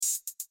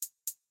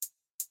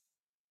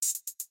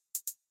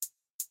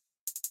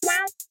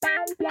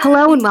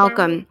Hello and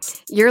welcome.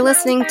 You're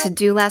listening to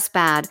Do Less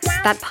Bad,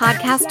 that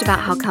podcast about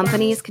how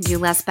companies can do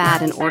less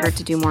bad in order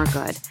to do more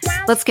good.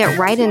 Let's get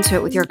right into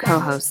it with your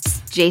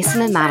co-hosts,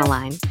 Jason and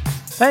Madeline.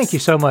 Thank you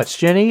so much,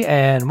 Jenny,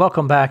 and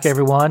welcome back,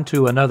 everyone,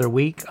 to another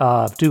week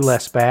of Do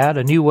Less Bad,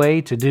 a new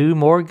way to do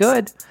more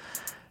good.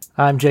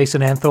 I'm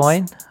Jason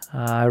Anthoine.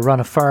 I run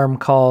a firm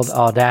called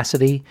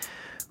Audacity.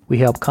 We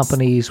help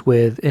companies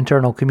with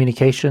internal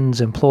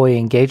communications, employee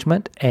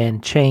engagement,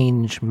 and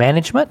change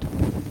management.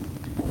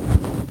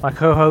 My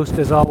co-host,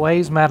 as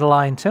always,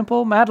 Madeline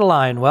Temple.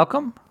 Madeline,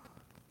 welcome.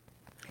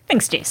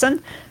 Thanks,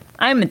 Jason.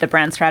 I'm the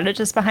brand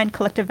strategist behind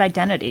Collective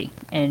Identity.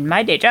 In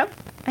my day job,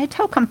 I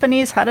tell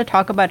companies how to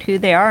talk about who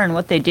they are and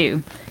what they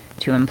do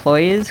to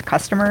employees,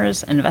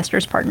 customers,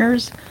 investors,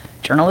 partners,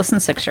 journalists,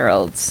 and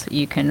 6-year-olds.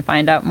 You can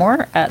find out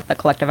more at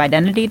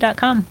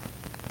thecollectiveidentity.com.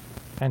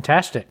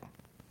 Fantastic.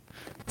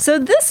 So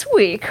this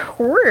week,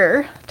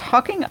 we're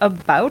talking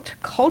about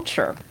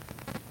culture.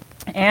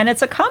 And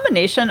it's a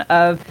combination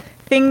of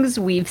things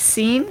we've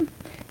seen,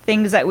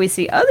 things that we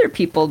see other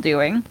people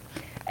doing,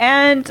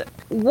 and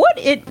what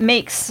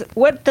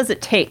does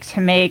it take to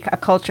make a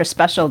culture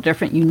special,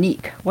 different,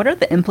 unique? What are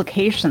the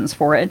implications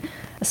for it,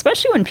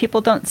 especially when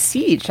people don't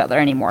see each other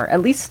anymore,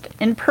 at least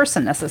in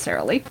person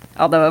necessarily?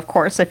 Although, of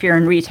course, if you're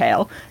in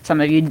retail,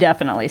 some of you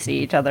definitely see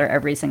each other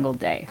every single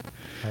day.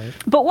 Right.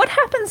 But what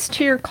happens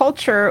to your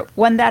culture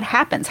when that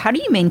happens? How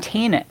do you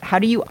maintain it? How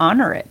do you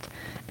honor it?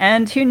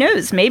 And who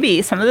knows,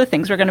 maybe some of the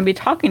things we're going to be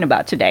talking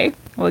about today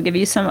will give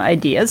you some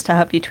ideas to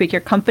help you tweak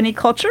your company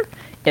culture,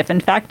 if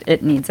in fact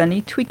it needs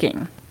any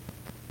tweaking.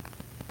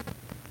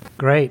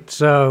 Great.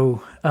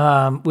 So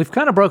we've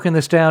kind of broken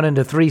this down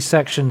into 3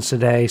 sections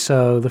today.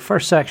 So the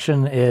first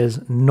section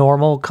is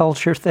normal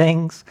culture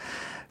things.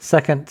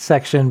 Second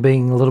section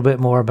being a little bit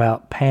more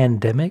about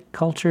pandemic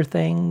culture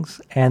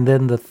things. And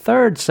then the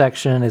third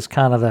section is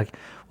kind of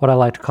what I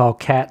like to call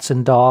cats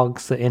and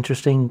dogs, the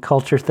interesting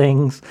culture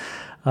things.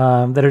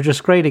 That are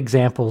just great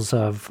examples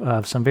of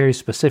some very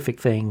specific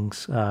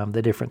things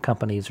that different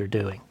companies are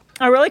doing.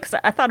 Oh, really? Because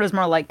I thought it was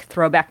more like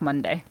Throwback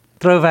Monday.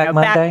 Throwback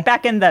Monday?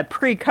 Back in the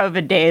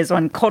pre-COVID days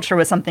when culture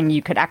was something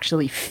you could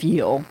actually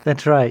feel.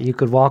 That's right. You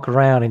could walk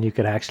around and you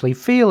could actually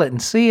feel it and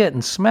see it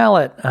and smell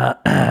it.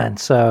 And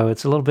so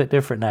it's a little bit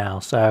different now.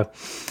 So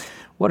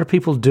what are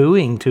people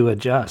doing to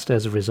adjust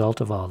as a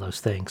result of all those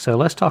things? So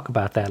let's talk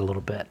about that a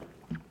little bit.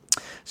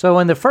 So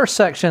in the first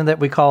section that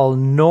we call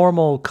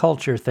normal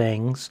culture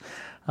things,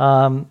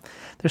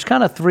 there's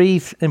kind of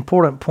 3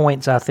 important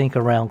points, I think,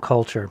 around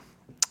culture.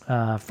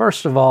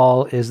 First of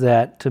all is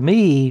that, to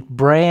me,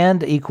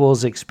 brand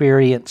equals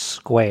experience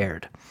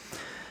squared.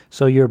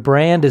 So your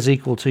brand is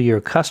equal to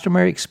your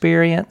customer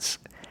experience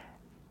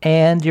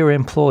and your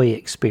employee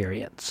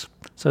experience.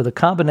 So the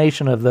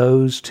combination of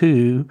those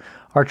 2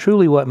 are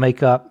truly what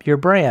make up your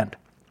brand.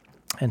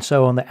 And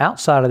so on the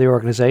outside of the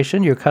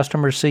organization, your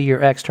customers see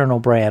your external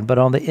brand, but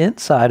on the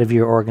inside of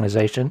your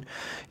organization,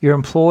 your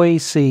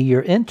employees see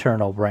your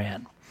internal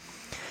brand.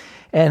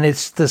 And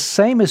it's the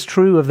same is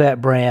true of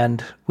that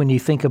brand when you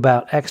think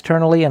about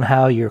externally and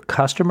how your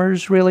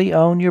customers really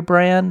own your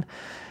brand.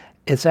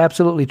 It's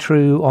absolutely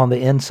true on the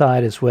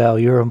inside as well.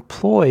 Your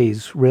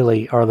employees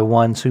really are the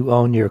ones who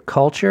own your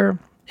culture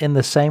in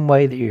the same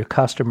way that your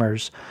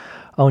customers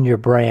own your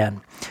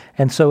brand.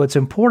 And so it's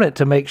important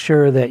to make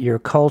sure that your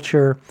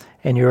culture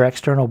and your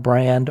external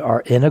brand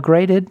are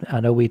integrated. I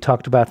know we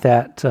talked about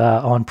that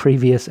on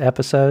previous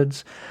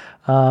episodes,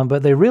 but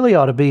they really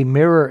ought to be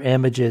mirror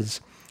images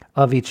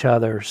of each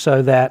other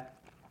so that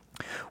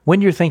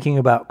when you're thinking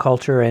about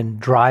culture and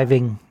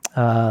driving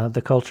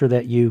the culture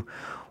that you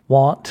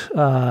want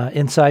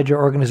inside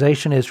your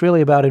organization, is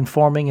really about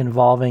informing,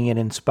 involving, and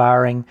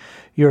inspiring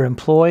your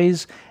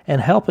employees and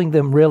helping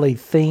them really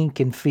think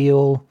and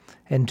feel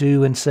and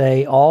do and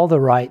say all the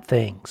right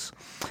things.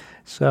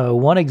 So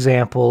one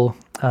example,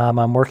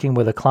 I'm working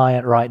with a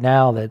client right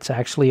now that's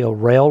actually a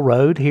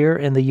railroad here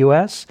in the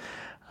U.S.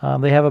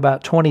 They have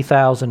about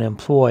 20,000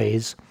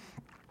 employees.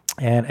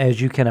 And as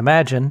you can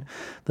imagine,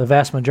 the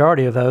vast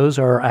majority of those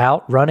are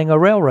out running a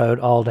railroad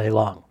all day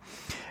long.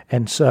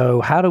 And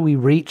so how do we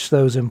reach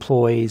those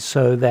employees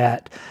so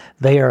that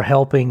they are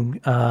helping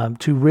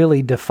to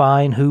really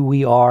define who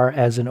we are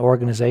as an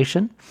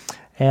organization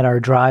and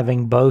are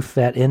driving both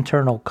that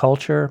internal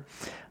culture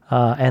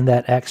and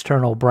that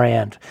external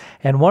brand?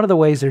 And one of the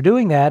ways they're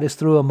doing that is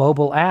through a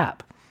mobile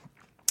app.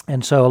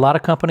 And so a lot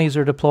of companies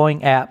are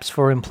deploying apps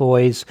for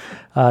employees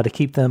to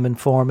keep them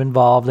informed,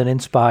 involved, and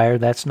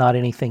inspired. That's not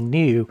anything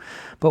new.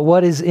 But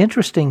what is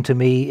interesting to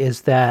me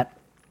is that,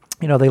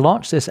 they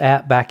launched this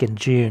app back in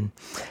June.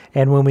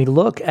 And when we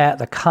look at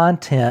the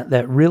content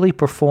that really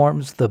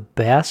performs the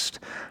best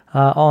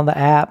on the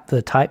app,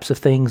 the types of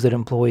things that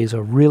employees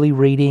are really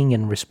reading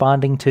and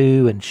responding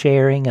to and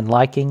sharing and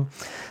liking,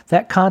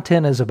 that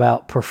content is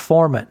about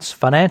performance,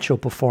 financial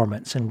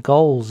performance, and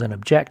goals and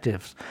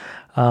objectives.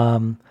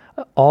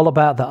 all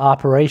about the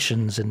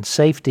operations and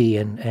safety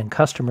and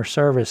customer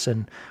service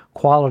and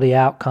quality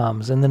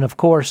outcomes. And then, of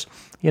course,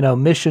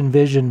 mission,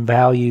 vision,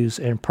 values,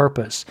 and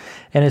purpose.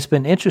 And it's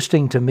been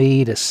interesting to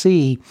me to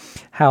see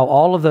how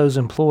all of those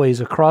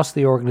employees across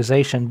the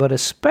organization, but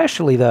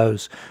especially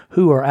those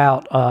who are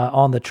out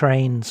on the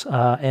trains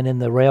and in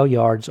the rail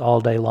yards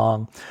all day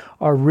long,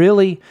 are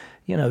really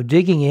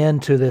digging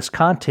into this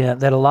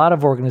content that a lot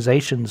of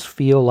organizations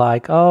feel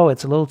like, oh,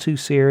 it's a little too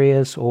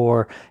serious,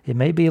 or it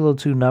may be a little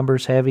too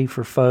numbers heavy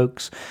for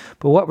folks.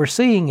 But what we're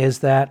seeing is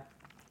that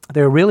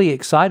they're really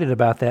excited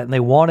about that, and they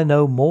want to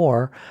know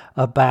more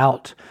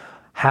about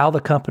how the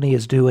company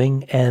is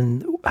doing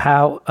and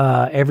how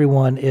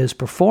everyone is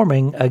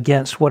performing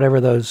against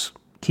whatever those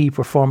key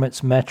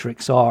performance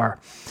metrics are.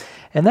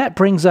 And that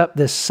brings up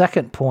this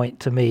second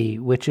point to me,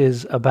 which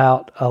is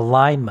about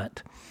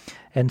alignment.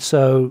 And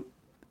so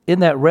in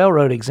that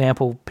railroad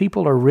example,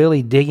 people are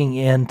really digging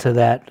into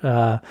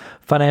that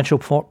financial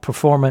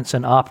performance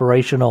and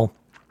operational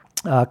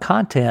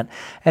content,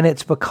 and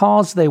it's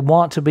because they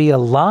want to be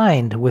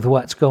aligned with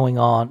what's going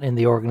on in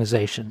the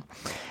organization.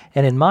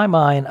 And in my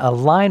mind,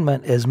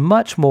 alignment is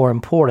much more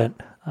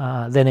important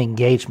than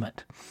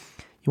engagement.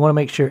 You want to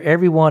make sure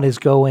everyone is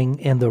going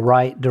in the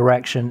right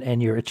direction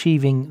and you're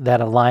achieving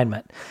that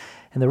alignment.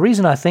 And the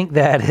reason I think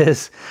that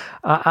is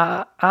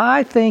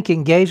I think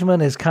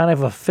engagement is kind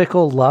of a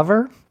fickle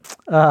lover.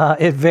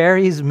 It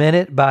varies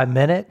minute by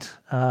minute.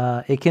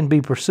 It can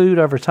be pursued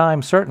over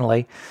time,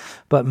 certainly,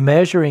 but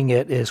measuring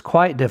it is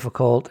quite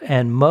difficult,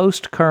 and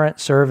most current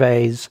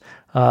surveys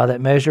that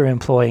measure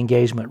employee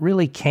engagement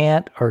really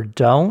can't or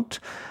don't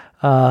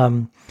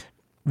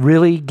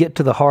really get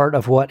to the heart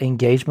of what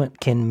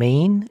engagement can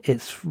mean.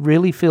 It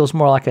really feels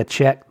more like a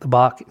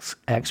check-the-box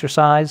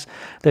exercise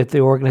that the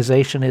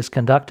organization is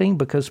conducting,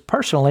 because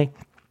personally,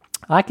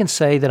 I can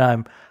say that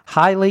I'm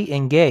highly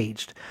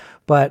engaged,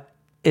 but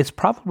it's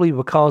probably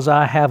because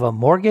I have a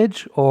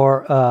mortgage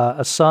or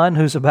a son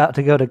who's about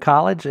to go to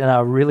college, and I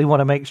really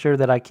want to make sure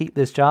that I keep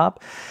this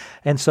job.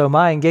 And so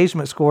my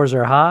engagement scores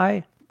are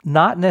high,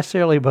 not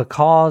necessarily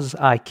because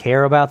I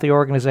care about the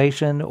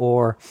organization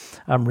or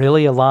I'm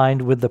really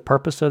aligned with the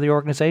purpose of the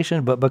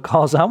organization, but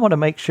because I want to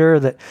make sure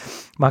that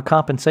my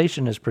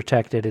compensation is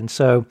protected. And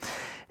so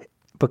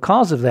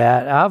because of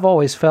that, I've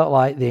always felt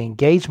like the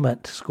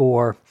engagement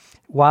score,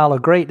 while a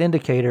great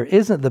indicator,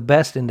 isn't the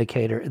best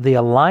indicator. The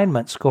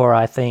alignment score,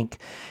 I think,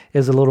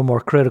 is a little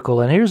more critical.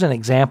 And here's an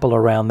example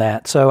around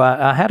that. So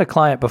I had a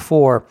client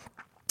before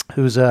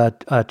who's a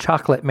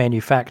chocolate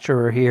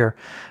manufacturer here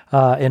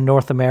in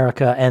North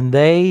America, and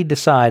they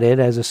decided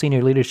as a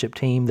senior leadership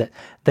team that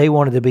they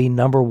wanted to be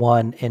number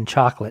one in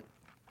chocolate.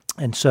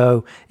 And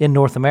so in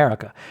North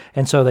America.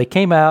 And so they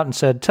came out and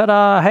said,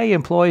 ta-da, hey,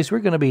 employees, we're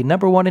going to be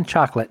number one in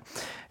chocolate.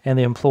 And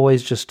the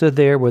employees just stood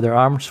there with their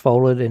arms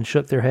folded and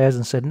shook their heads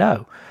and said,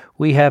 no,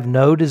 we have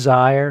no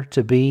desire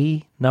to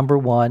be number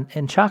one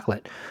in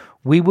chocolate.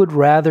 We would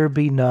rather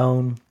be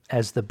known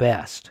as the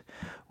best.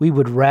 We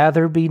would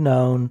rather be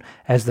known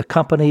as the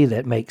company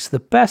that makes the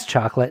best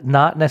chocolate,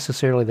 not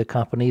necessarily the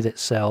company that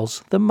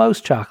sells the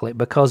most chocolate,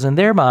 because in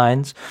their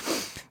minds,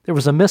 there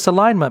was a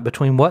misalignment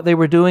between what they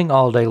were doing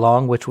all day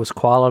long, which was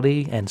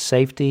quality and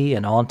safety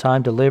and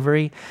on-time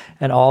delivery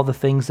and all the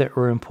things that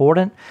were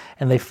important.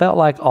 And they felt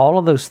like all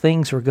of those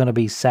things were going to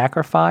be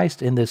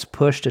sacrificed in this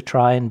push to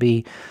try and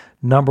be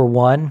number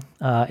one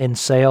in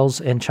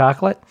sales in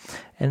chocolate.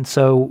 And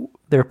so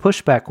their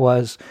pushback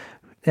was,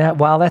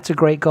 while that's a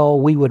great goal,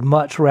 we would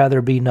much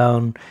rather be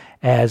known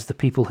as the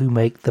people who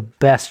make the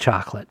best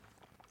chocolate.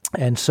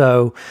 And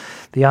so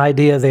the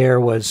idea there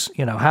was,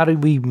 how do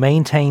we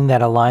maintain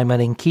that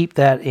alignment and keep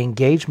that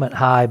engagement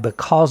high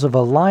because of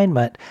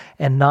alignment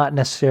and not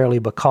necessarily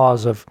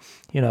because of,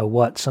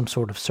 what some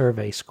sort of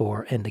survey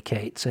score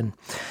indicates. And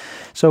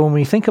so when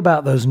we think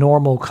about those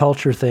normal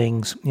culture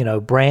things,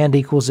 brand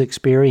equals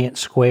experience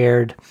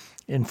squared,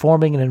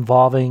 informing and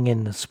involving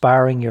and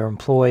inspiring your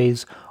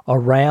employees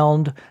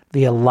around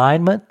the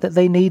alignment that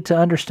they need to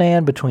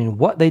understand between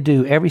what they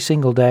do every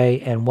single day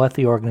and what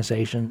the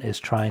organization is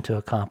trying to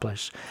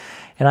accomplish.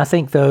 And I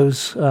think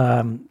those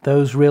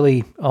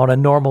really, on a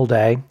normal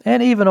day,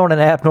 and even on an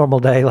abnormal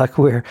day like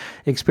we're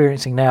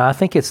experiencing now, I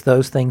think it's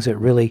those things that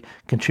really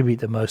contribute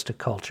the most to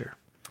culture.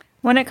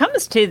 When it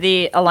comes to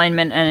the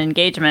alignment and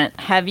engagement,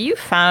 have you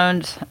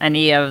found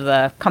any of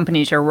the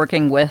companies you're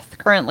working with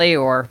currently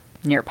or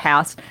near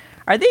past,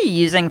 are they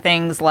using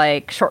things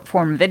like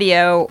short-form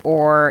video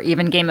or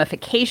even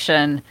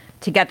gamification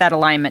to get that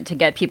alignment, to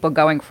get people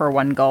going for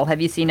one goal?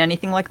 Have you seen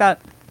anything like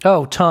that?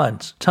 Oh,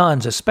 tons,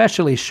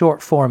 especially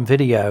short-form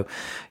video.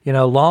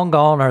 Long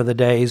gone are the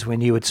days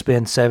when you would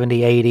spend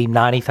 $70,000,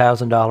 $80,000,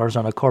 $90,000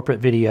 on a corporate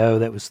video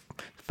that was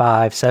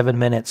 5-7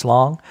 minutes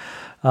long.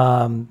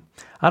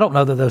 I don't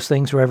know that those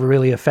things were ever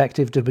really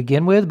effective to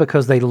begin with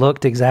because they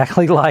looked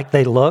exactly like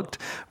they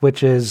looked,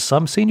 which is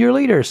some senior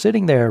leader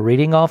sitting there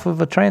reading off of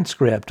a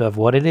transcript of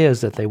what it is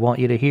that they want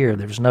you to hear.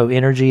 There's no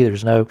energy,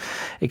 there's no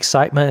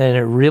excitement, and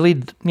it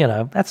really,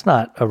 that's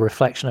not a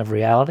reflection of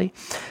reality.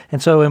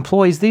 And so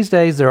employees these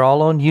days, they're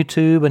all on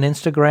YouTube and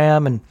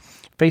Instagram and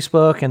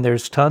Facebook, and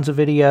there's tons of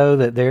video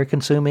that they're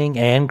consuming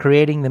and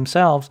creating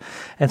themselves.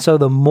 And so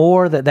the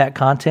more that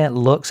content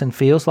looks and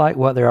feels like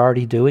what they're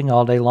already doing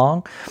all day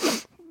long,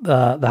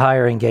 the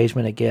higher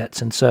engagement it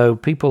gets. And so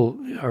people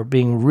are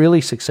being really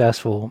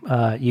successful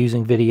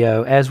using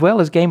video as well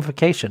as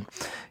gamification.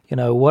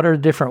 What are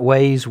different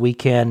ways we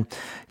can,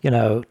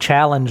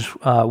 challenge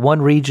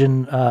one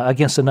region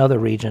against another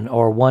region,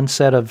 or one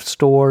set of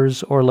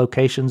stores or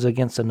locations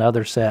against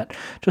another set?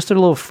 Just a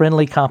little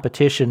friendly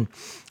competition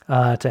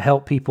to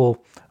help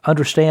people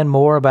understand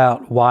more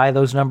about why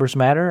those numbers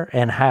matter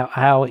and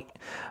how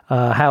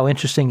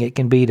interesting it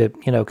can be to,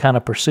 kind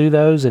of pursue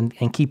those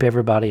and keep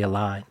everybody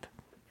aligned.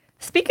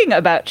 Speaking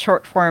about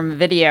short-form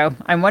video,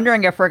 I'm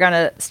wondering if we're going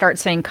to start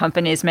seeing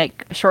companies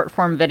make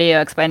short-form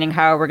video explaining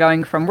how we're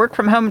going from work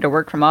from home to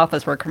work from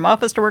office to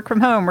work from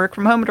home, work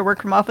from home to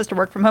work from office to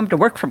work from home to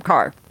work from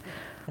car.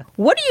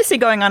 What do you see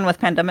going on with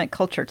pandemic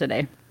culture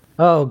today?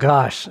 Oh,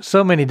 gosh,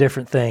 so many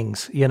different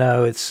things.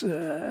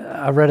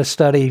 I read a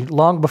study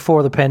long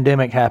before the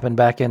pandemic happened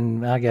back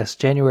in, I guess,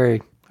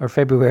 January or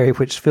February,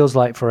 which feels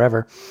like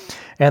forever.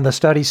 And the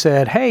study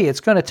said, hey, it's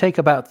going to take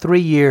about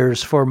 3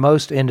 years for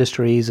most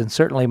industries and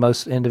certainly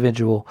most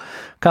individual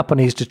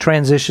companies to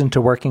transition to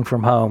working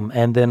from home.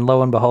 And then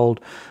lo and behold,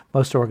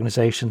 most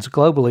organizations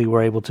globally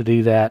were able to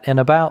do that in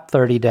about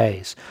 30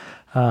 days.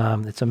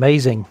 It's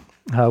amazing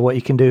what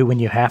you can do when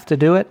you have to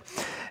do it.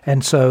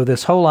 And so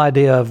this whole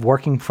idea of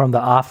working from the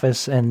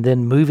office and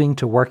then moving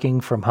to working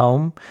from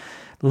home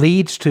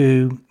leads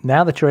to,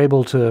 now that you're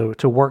able to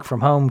work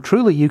from home,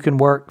 truly you can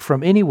work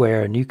from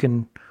anywhere, and you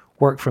can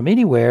work from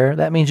anywhere.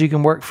 That means you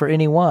can work for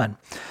anyone.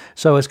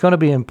 So it's going to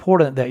be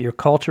important that your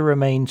culture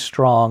remains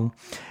strong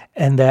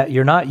and that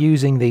you're not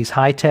using these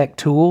high-tech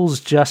tools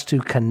just to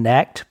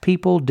connect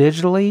people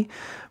digitally,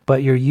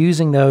 but you're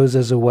using those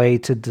as a way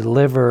to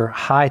deliver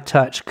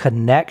high-touch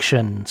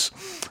connections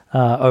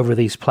over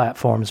these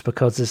platforms,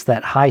 because it's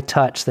that high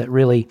touch that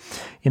really,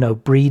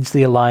 breeds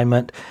the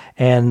alignment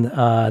and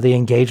the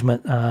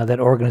engagement that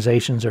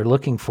organizations are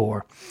looking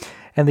for.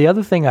 And the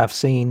other thing I've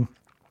seen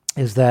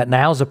is that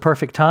now's a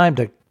perfect time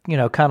to,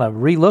 kind of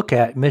relook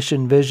at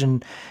mission,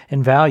 vision,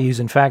 and values.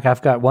 In fact,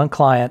 I've got one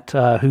client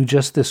who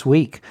just this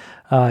week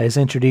is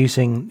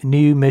introducing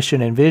new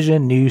mission and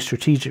vision, new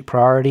strategic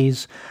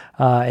priorities,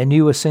 and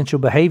new essential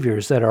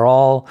behaviors that are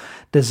all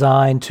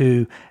designed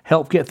to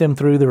help get them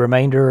through the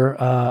remainder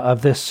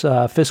of this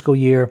fiscal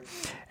year,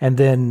 and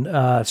then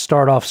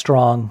start off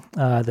strong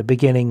the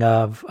beginning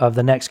of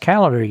the next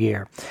calendar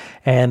year.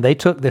 And they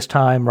took this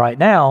time right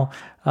now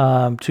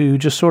to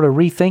just sort of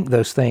rethink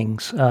those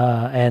things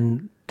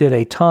and did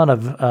a ton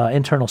of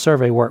internal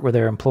survey work with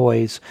their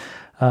employees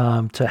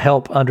to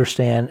help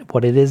understand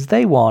what it is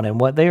they want and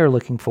what they are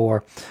looking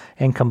for,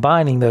 and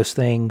combining those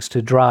things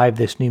to drive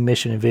this new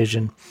mission and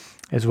vision,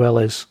 as well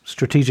as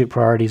strategic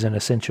priorities and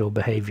essential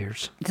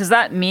behaviors. Does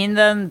that mean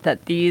then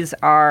that these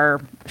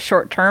are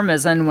short-term,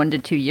 as in 1 to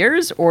 2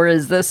 years, or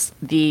is this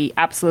the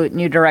absolute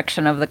new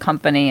direction of the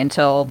company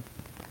until,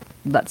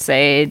 let's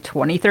say,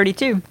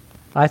 2032?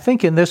 I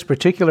think in this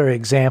particular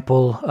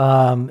example,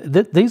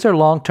 these are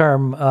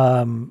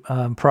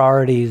long-term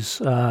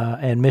priorities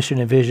and mission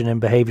and vision and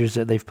behaviors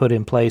that they've put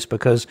in place,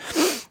 because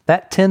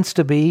that tends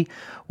to be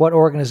what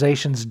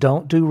organizations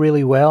don't do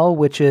really well,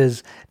 which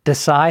is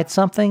decide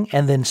something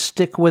and then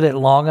stick with it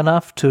long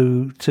enough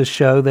to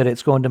show that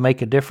it's going to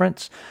make a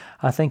difference.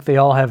 I think they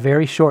all have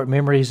very short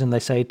memories, and they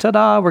say,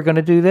 ta-da, we're going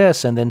to do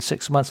this, and then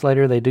 6 months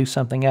later they do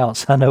something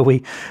else. I know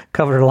we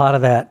covered a lot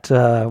of that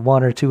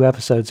 1 or 2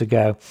 episodes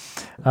ago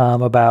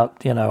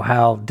about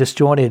how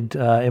disjointed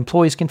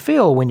employees can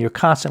feel when you're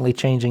constantly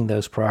changing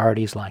those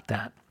priorities like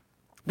that.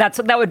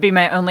 That would be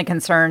my only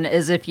concern,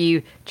 is if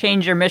you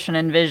change your mission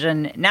and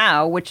vision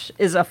now, which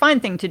is a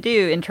fine thing to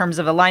do in terms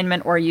of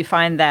alignment, or you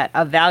find that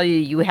a value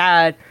you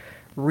had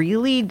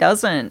really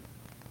doesn't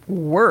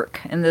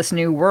work in this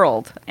new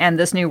world, and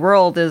this new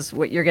world is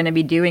what you're going to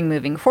be doing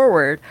moving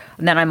forward,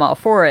 and then I'm all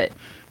for it.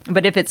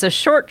 But if it's a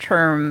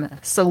short-term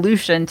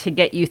solution to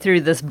get you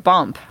through this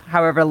bump,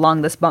 however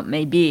long this bump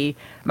may be,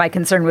 my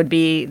concern would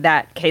be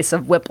that case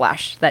of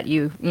whiplash that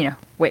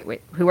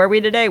wait, who are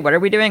we today? What are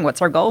we doing?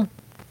 What's our goal?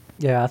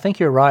 Yeah, I think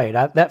you're right.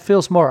 That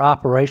feels more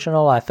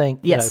operational. I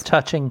think yes.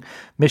 Touching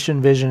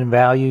mission, vision, and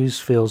values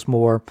feels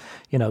more,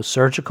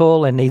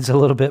 surgical and needs a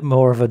little bit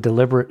more of a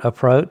deliberate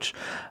approach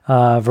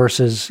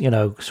versus,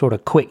 sort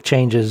of quick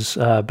changes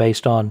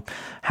based on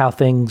how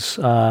things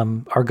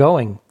are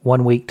going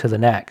 1 week to the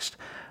next.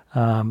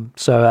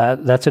 So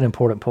that's an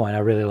important point. I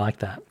really like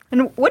that.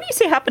 And what do you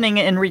see happening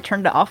in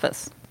return to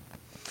office?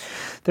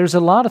 There's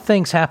a lot of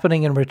things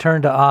happening in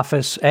return to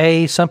office.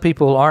 Some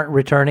people aren't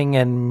returning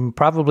and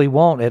probably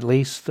won't, at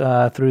least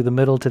through the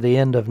middle to the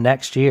end of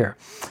next year.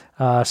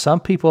 Some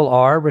people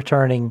are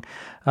returning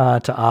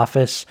to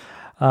office,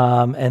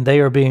 and they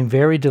are being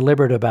very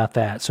deliberate about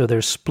that. So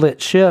there's split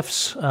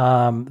shifts.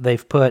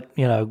 They've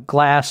put,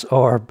 glass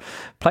or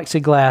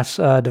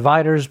plexiglass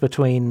dividers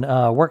between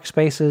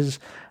workspaces.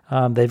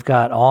 They've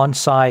got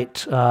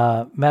on-site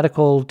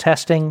medical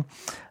testing.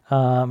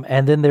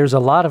 And then there's a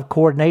lot of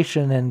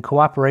coordination and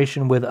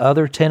cooperation with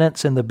other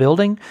tenants in the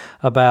building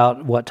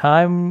about what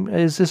time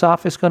is this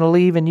office going to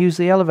leave and use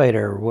the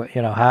elevator?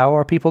 How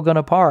are people going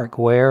to park?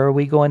 Where are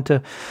we going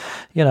to,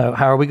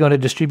 how are we going to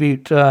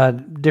distribute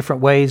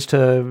different ways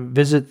to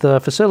visit the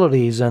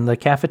facilities and the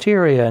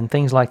cafeteria and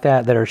things like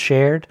that are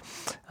shared.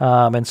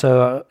 And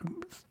so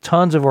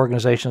tons of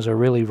organizations are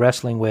really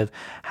wrestling with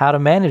how to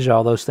manage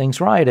all those things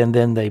right. And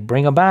then they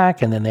bring them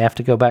back, and then they have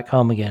to go back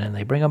home again, and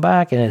they bring them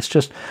back. And it's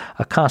just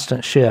a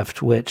constant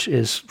shift, which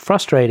is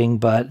frustrating,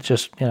 but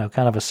just, kind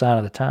of a sign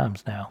of the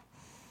times now.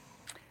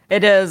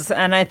 It is.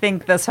 And I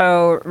think this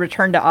whole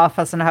return to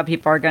office and how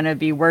people are going to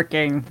be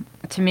working,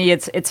 to me,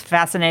 it's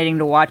fascinating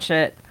to watch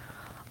it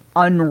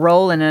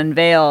unroll and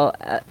unveil,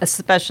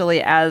 especially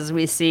as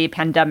we see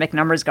pandemic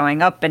numbers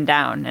going up and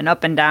down and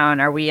up and down.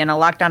 Are we in a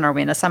lockdown? Are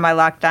we in a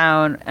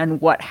semi-lockdown? And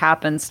what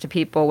happens to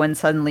people when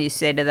suddenly you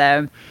say to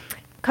them,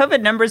 COVID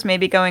numbers may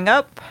be going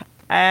up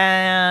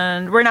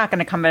and we're not going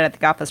to come in at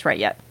the office right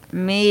yet.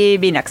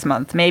 Maybe next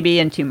month, maybe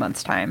in 2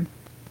 months' time.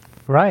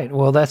 Right.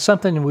 Well, that's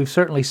something we've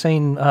certainly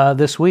seen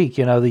this week.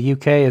 The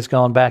UK has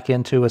gone back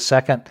into a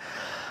second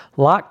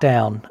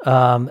lockdown.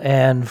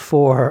 And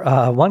for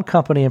one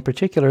company in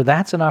particular,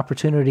 that's an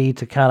opportunity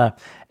to kind of,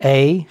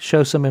 A,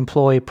 show some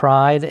employee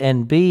pride,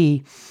 and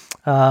B,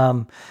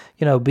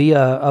 be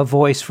a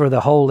voice for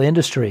the whole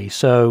industry.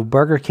 So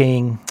Burger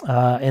King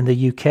in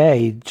the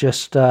UK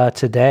just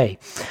today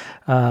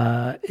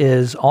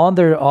is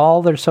on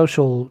all their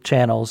social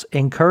channels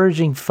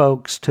encouraging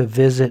folks to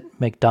visit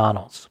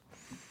McDonald's.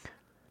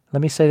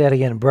 Let me say that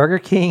again. Burger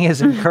King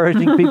is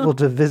encouraging people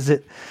to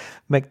visit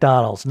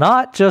McDonald's,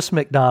 not just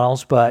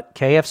McDonald's, but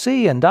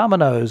KFC and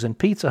Domino's and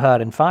Pizza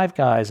Hut and Five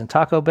Guys and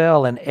Taco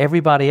Bell and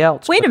everybody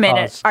else. Wait a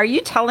minute. Are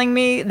you telling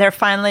me they're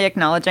finally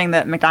acknowledging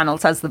that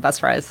McDonald's has the best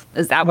fries?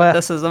 Is that what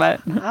this is about?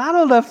 I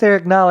don't know if they're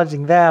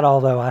acknowledging that,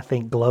 although I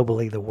think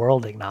globally the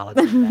world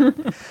acknowledges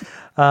that.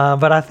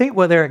 But I think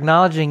what they're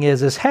acknowledging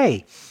is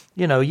hey,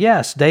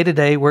 yes, day to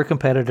day we're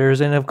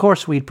competitors, and of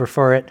course we'd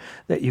prefer it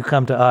that you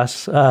come to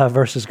us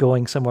versus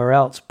going somewhere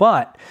else.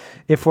 But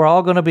if we're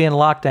all going to be in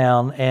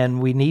lockdown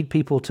and we need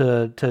people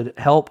to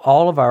help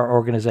all of our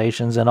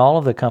organizations and all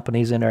of the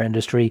companies in our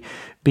industry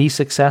be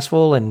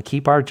successful and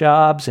keep our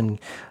jobs and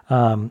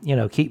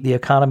keep the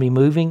economy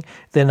moving,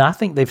 then I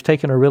think they've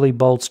taken a really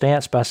bold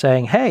stance by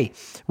saying, hey,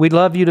 we'd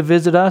love you to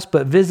visit us,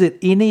 but visit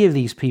any of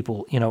these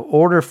people,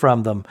 order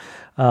from them.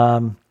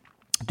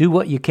 Do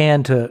what you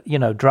can to,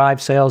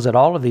 drive sales at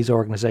all of these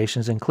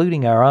organizations,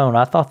 including our own.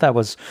 I thought that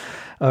was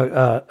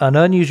an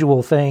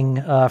unusual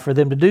thing for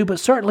them to do, but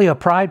certainly a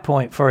pride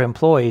point for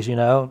employees.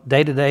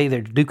 Day to day,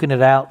 they're duking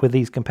it out with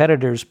these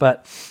competitors,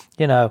 but,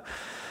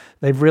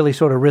 they've really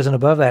sort of risen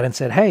above that and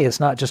said, hey, it's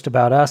not just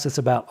about us, it's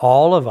about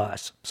all of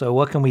us. So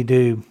what can we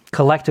do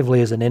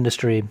collectively as an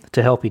industry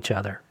to help each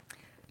other?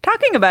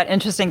 Talking about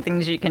interesting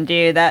things you can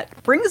do,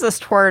 that brings us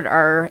toward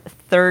our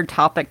third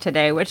topic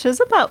today, which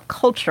is about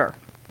culture.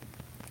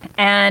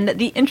 And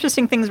the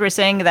interesting things we're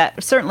saying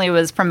that certainly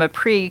was from a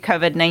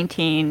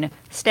pre-COVID-19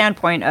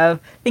 standpoint of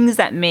things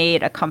that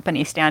made a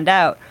company stand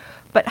out.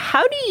 But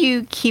how do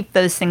you keep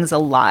those things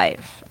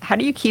alive? How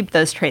do you keep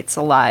those traits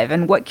alive?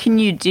 And what can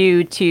you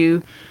do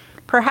to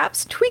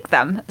perhaps tweak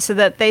them so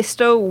that they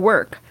still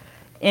work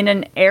in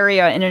an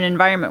area, in an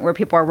environment where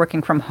people are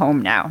working from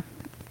home now?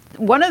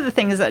 One of the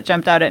things that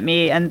jumped out at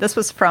me, and this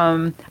was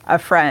from a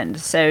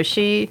friend. So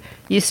she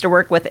used to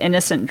work with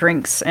Innocent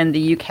Drinks in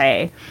the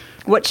UK.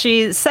 What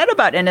she said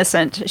about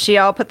Innocent,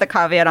 I'll put the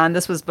caveat on,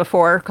 this was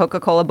before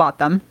Coca-Cola bought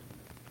them.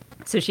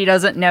 So she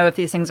doesn't know if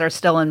these things are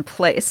still in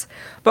place.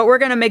 But we're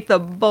going to make the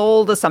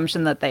bold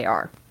assumption that they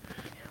are.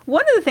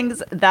 One of the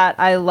things that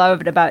I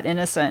loved about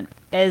Innocent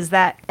is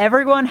that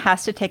everyone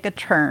has to take a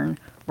turn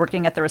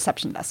working at the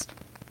reception desk.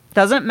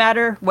 Doesn't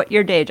matter what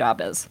your day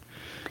job is.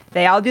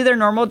 They all do their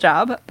normal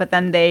job, but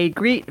then they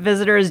greet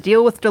visitors,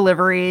 deal with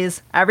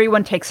deliveries.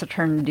 Everyone takes a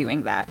turn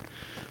doing that.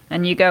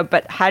 And you go,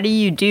 but how do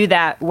you do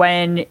that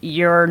when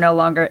you're no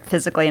longer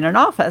physically in an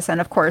office? And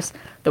of course,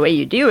 the way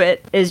you do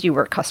it is you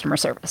work customer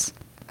service.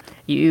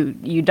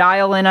 You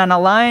dial in on a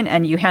line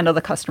and you handle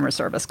the customer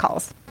service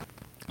calls.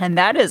 And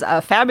that is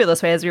a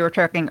fabulous way, as we were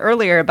talking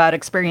earlier about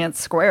Experience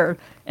Square,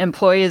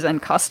 employees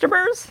and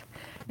customers.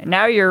 And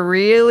now you're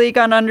really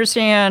going to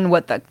understand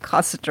what the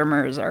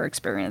customers are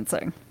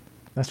experiencing.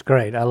 That's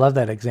great. I love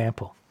that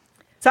example.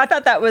 So I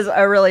thought that was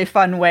a really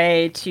fun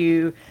way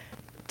to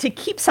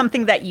keep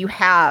something that you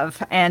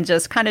have and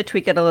just kind of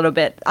tweak it a little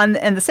bit.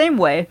 In the same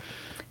way,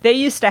 they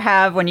used to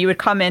have, when you would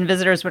come in,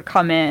 visitors would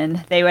come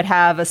in, they would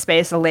have a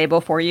space, a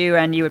label for you,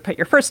 and you would put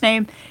your first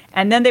name,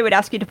 and then they would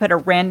ask you to put a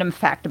random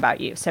fact about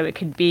you. So it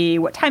could be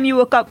what time you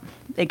woke up,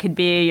 it could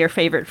be your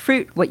favorite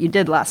fruit, what you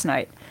did last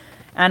night.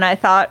 And I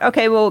thought,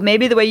 okay, well,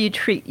 maybe the way you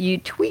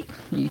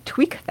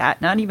tweak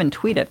that, not even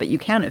tweet it, but you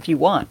can if you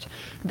want.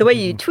 The way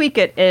you tweak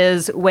it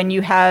is when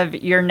you have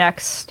your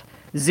next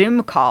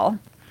Zoom call.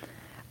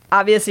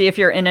 Obviously, if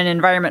you're in an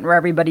environment where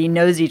everybody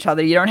knows each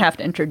other, you don't have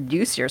to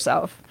introduce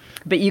yourself.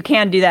 But you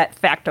can do that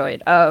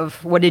factoid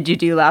of what did you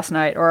do last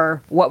night,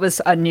 or what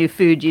was a new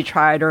food you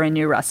tried, or a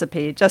new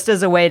recipe, just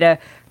as a way to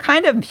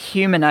kind of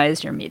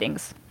humanize your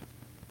meetings.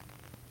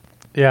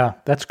 Yeah,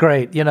 that's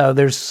great.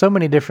 There's so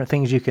many different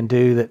things you can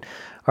do that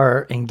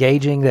are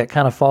engaging, that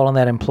kind of fall in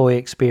that employee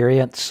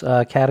experience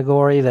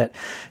category, that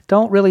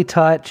don't really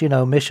touch,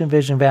 mission,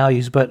 vision,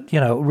 values, but,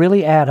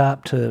 really add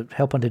up to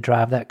helping to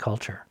drive that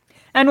culture.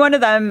 And one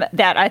of them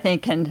that I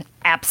think can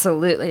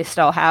absolutely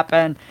still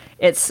happen,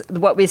 it's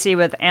what we see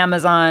with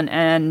Amazon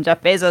and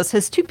Jeff Bezos,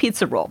 his 2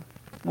 pizza rule,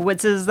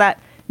 which is that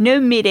no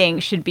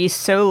meeting should be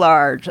so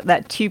large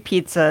that 2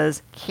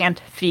 pizzas can't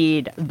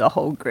feed the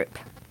whole group.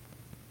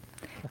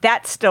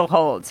 That still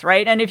holds,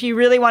 right? And if you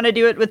really want to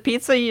do it with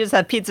pizza, you just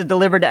have pizza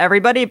delivered to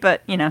everybody,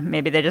 but,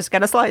 maybe they just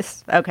get a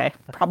slice. Okay,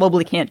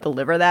 probably can't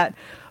deliver that,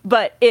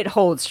 but it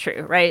holds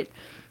true, right?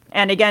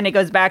 And again, it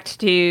goes back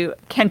to,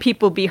 can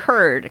people be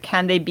heard?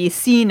 Can they be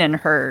seen and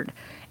heard?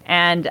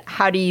 And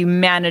how do you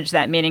manage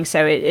that meeting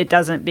so it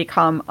doesn't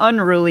become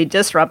unruly,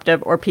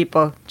 disruptive, or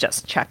people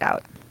just check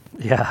out?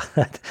 Yeah,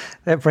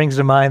 that brings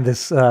to mind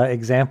this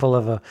example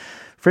of a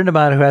friend of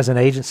mine who has an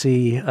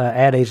agency,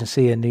 ad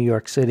agency in New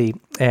York City.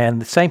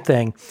 And the same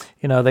thing,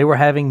 they were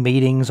having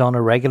meetings on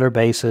a regular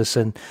basis.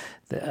 And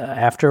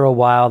after a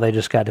while, they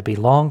just got to be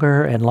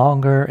longer and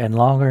longer and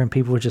longer. And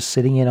people were just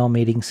sitting in on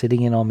meetings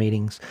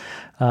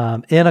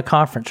in a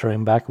conference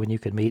room, back when you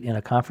could meet in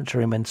a conference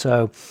room. And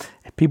so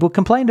people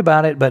complained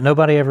about it, but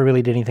nobody ever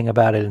really did anything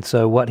about it. And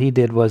so what he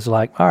did was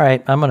like, all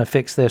right, I'm going to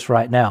fix this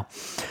right now.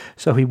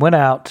 So he went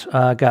out,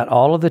 got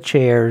all of the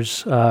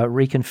chairs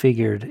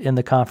reconfigured in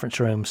the conference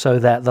room so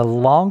that the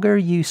longer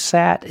you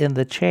sat in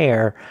the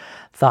chair,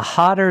 the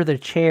hotter the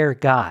chair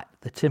got.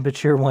 The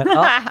temperature went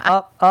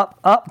up,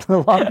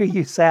 the longer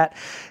you sat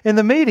in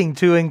the meeting,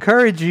 to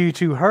encourage you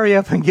to hurry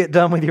up and get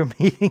done with your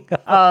meeting.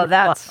 Oh,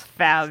 that's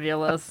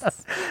fabulous.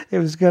 It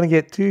was going to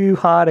get too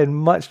hot and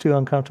much too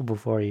uncomfortable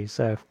for you.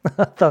 So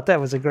I thought that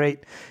was a great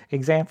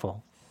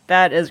example.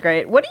 That is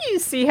great. What do you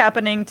see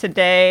happening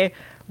today?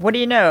 What do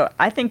you know?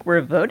 I think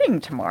we're voting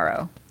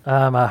tomorrow.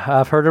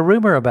 I've heard a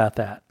rumor about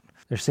that.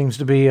 There seems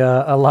to be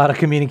a lot of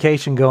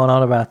communication going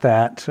on about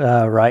that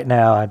right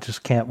now. I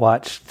just can't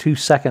watch 2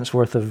 seconds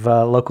worth of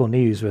local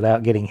news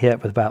without getting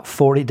hit with about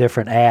 40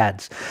 different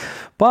ads.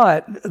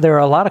 But there are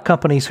a lot of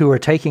companies who are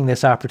taking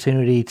this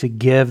opportunity to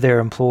give their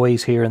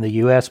employees here in the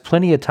U.S.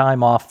 plenty of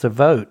time off to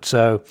vote.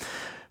 So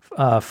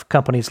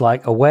companies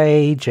like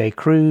Away,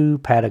 J.Crew,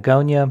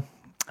 Patagonia,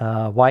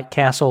 White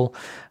Castle,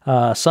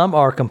 some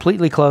are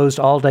completely closed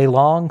all day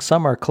long.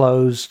 Some are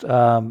closed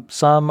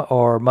some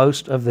or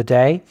most of the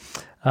day.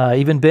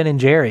 Even Ben &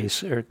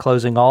 Jerry's are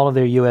closing all of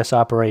their U.S.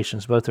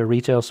 operations, both their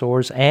retail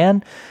stores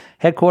and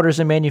headquarters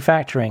and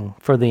manufacturing,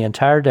 for the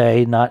entire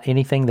day, not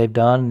anything they've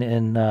done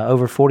in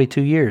over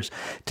 42 years,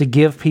 to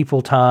give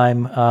people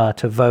time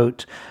to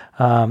vote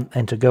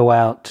and to go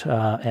out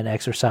and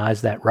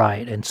exercise that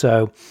right. And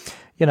so,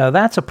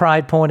 that's a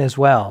pride point as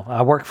well.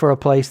 I work for a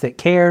place that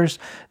cares,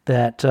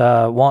 that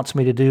wants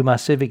me to do my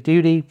civic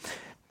duty,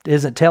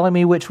 isn't telling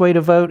me which way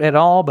to vote at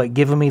all, but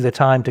giving me the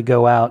time to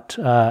go out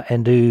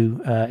and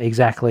do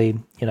exactly,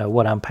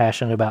 what I'm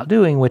passionate about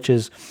doing, which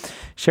is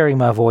sharing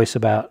my voice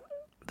about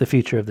the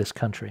future of this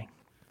country.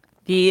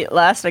 The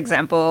last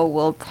example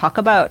we'll talk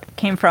about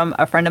came from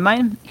a friend of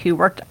mine who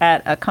worked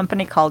at a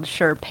company called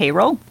Sure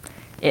Payroll.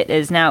 It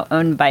is now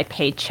owned by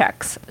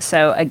Paychex.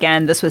 So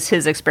again, this was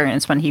his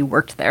experience when he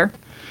worked there.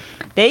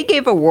 They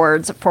gave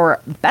awards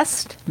for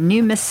Best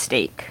New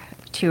Mistake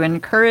to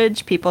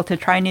encourage people to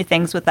try new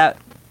things without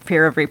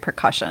fear of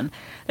repercussion.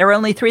 There were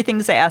only 3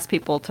 things they asked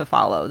people to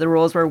follow. The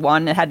rules were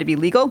 1, it had to be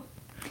legal.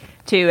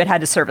 2, it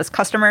had to service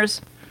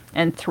customers.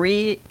 And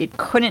 3, it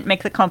couldn't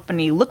make the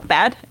company look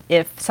bad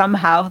if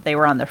somehow they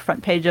were on the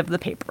front page of the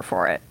paper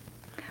for it.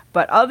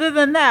 But other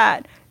than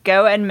that,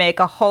 go and make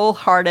a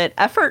wholehearted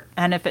effort.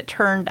 And if it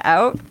turned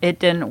out it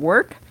didn't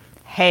work,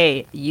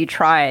 hey, you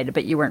tried,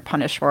 but you weren't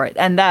punished for it.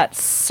 And that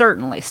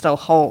certainly still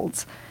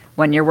holds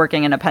when you're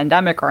working in a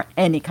pandemic or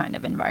any kind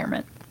of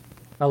environment.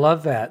 I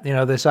love that.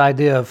 This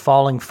idea of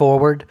falling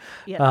forward,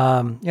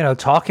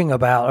 talking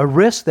about a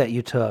risk that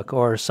you took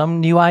or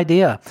some new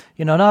idea.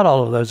 Not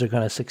all of those are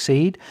going to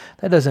succeed.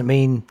 That doesn't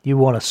mean you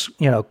want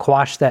to,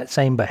 quash that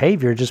same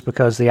behavior just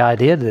because the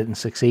idea didn't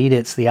succeed.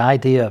 It's the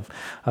idea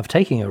of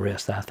taking a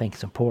risk that I think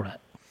is important.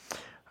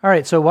 All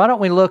right, so why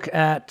don't we look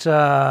at,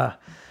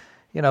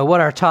 what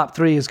our top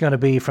 3 is going to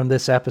be from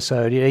this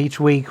episode. Each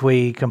week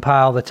we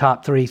compile the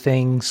top 3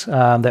 things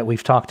that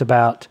we've talked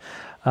about.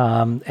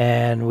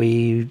 And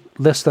we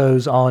list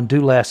those on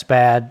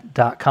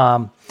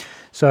dolessbad.com.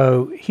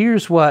 So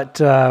here's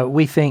what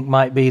we think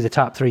might be the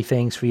top 3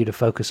 things for you to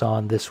focus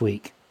on this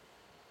week.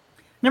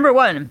 Number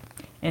 1,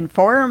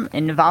 inform,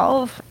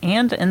 involve,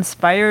 and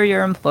inspire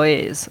your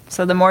employees.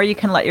 So the more you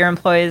can let your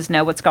employees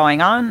know what's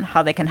going on,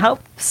 how they can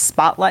help,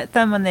 spotlight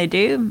them when they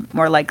do,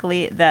 more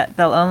likely that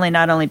they'll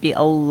not only be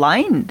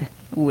aligned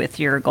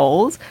with your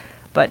goals,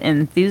 but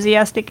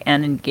enthusiastic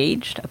and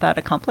engaged about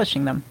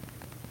accomplishing them.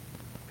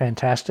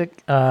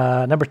 Fantastic.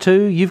 Number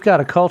 2, you've got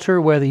a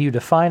culture whether you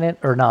define it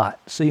or not.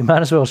 So you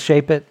might as well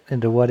shape it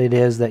into what it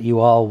is that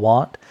you all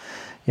want.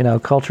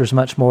 Culture is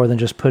much more than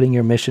just putting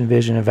your mission,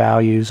 vision, and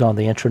values on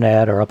the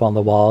intranet or up on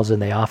the walls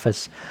in the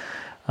office.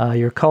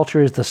 Your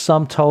culture is the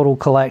sum total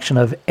collection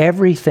of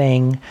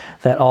everything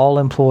that all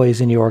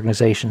employees in your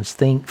organizations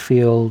think,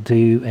 feel,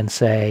 do, and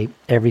say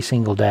every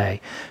single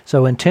day.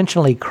 So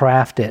intentionally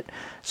craft it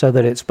so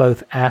that it's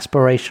both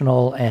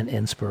aspirational and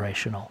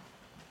inspirational.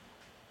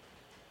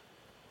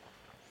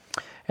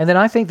 And then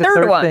I think the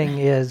third thing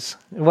is,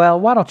 well,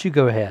 why don't you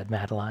go ahead,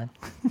 Madeline?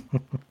 Are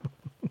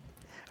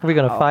we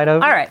going to fight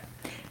over? All right.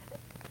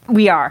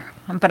 We are,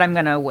 but I'm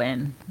going to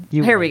win.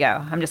 Here we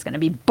go. I'm just going to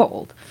be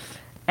bold.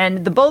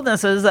 And the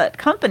boldness is that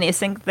companies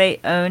think they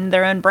own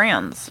their own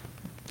brands.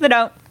 They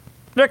don't.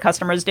 Their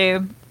customers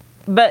do.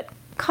 But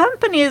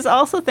companies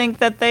also think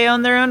that they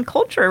own their own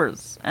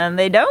cultures, and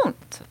they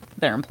don't.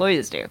 Their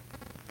employees do.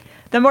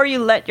 The more you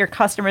let your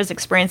customers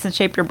experience and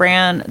shape your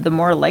brand, the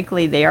more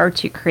likely they are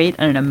to create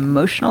an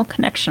emotional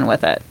connection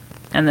with it.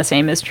 And the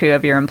same is true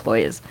of your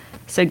employees.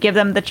 So give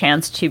them the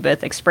chance to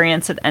both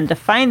experience it and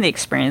define the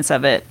experience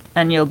of it,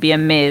 and you'll be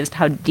amazed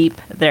how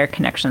deep their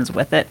connections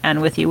with it and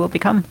with you will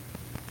become.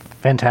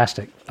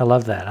 Fantastic. I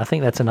love that. I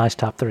think that's a nice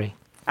top 3.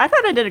 I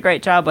thought I did a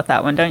great job with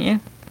that one, don't you?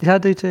 Yeah, I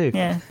do too.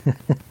 Yeah.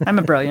 I'm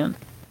a brilliant.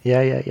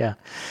 Yeah.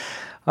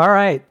 All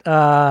right.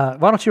 Why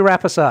don't you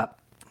wrap us up?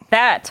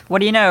 That,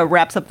 what do you know,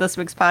 wraps up this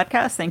week's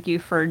podcast. Thank you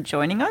for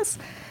joining us.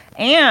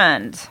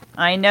 And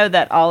I know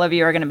that all of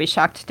you are going to be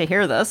shocked to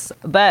hear this,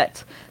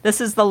 but this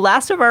is the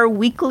last of our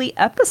weekly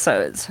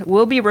episodes.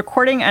 We'll be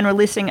recording and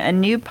releasing a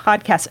new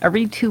podcast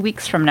every 2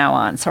 weeks from now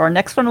on. So our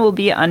next one will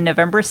be on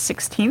November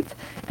 16th,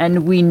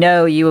 and we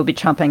know you will be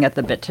chomping at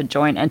the bit to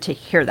join and to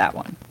hear that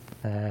one.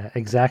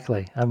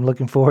 Exactly. I'm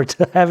looking forward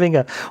to having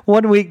a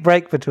 1 week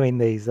break between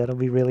these. That'll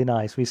be really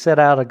nice. We set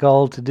out a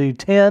goal to do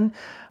 10,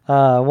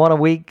 one a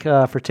week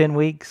for 10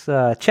 weeks.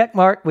 Check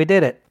mark, we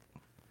did it.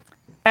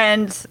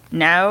 And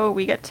now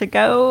we get to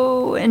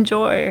go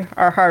enjoy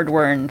our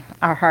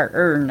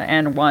hard-earned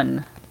and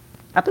won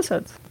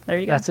episodes. There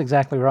you go. That's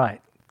exactly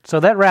right. So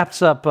that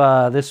wraps up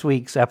this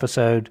week's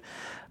episode.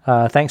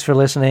 Thanks for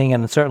listening,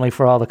 and certainly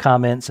for all the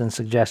comments and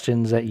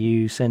suggestions that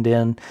you send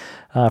in,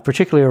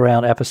 particularly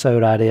around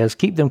episode ideas.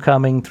 Keep them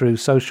coming through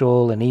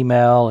social and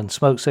email and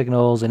smoke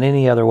signals and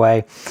any other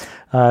way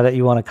that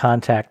you want to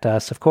contact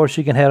us. Of course,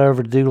 you can head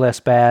over to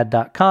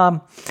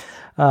dolessbad.com.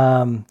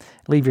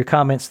 Leave your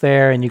comments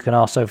there, and you can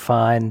also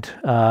find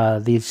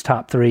these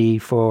top 3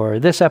 for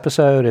this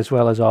episode as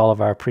well as all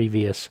of our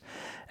previous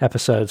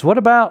episodes. What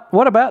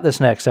about this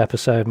next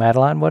episode,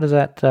 Madeline? What is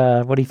that?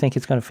 What do you think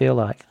it's going to feel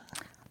like?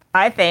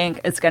 I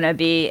think it's going to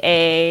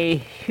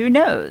be who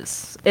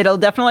knows. It'll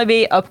definitely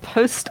be a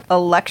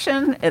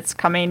post-election. It's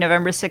coming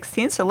November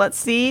 16th, so let's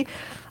see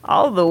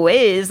all the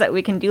ways that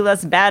we can do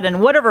less bad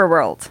in whatever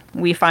world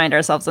we find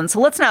ourselves in. So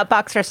let's not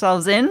box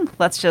ourselves in.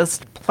 Let's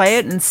just play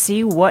it and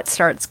see what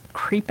starts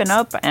creeping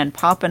up and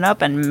popping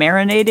up and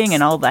marinating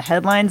in all the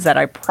headlines that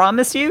I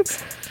promise you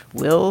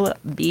will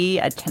be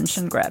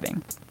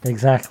attention-grabbing.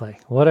 Exactly.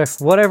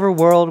 Whatever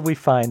world we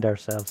find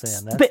ourselves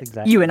in. That's but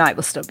exactly. You and I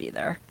will still be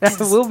there.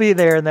 We'll be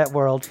there in that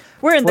world.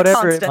 We're in the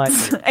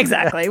constants. It might be.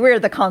 Exactly. We're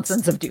the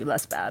constants of do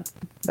less bad.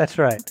 That's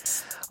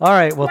right. All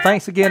right. Well,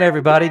 thanks again,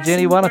 everybody.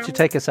 Jenny, why don't you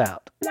take us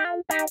out?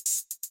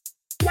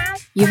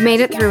 You've made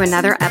it through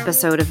another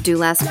episode of Do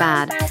Less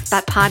Bad,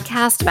 that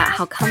podcast about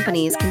how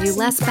companies can do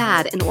less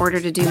bad in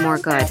order to do more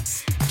good.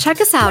 Check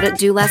us out at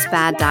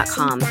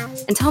dolessbad.com.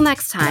 Until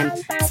next time,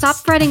 stop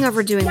fretting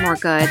over doing more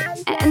good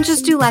and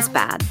just do less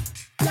bad.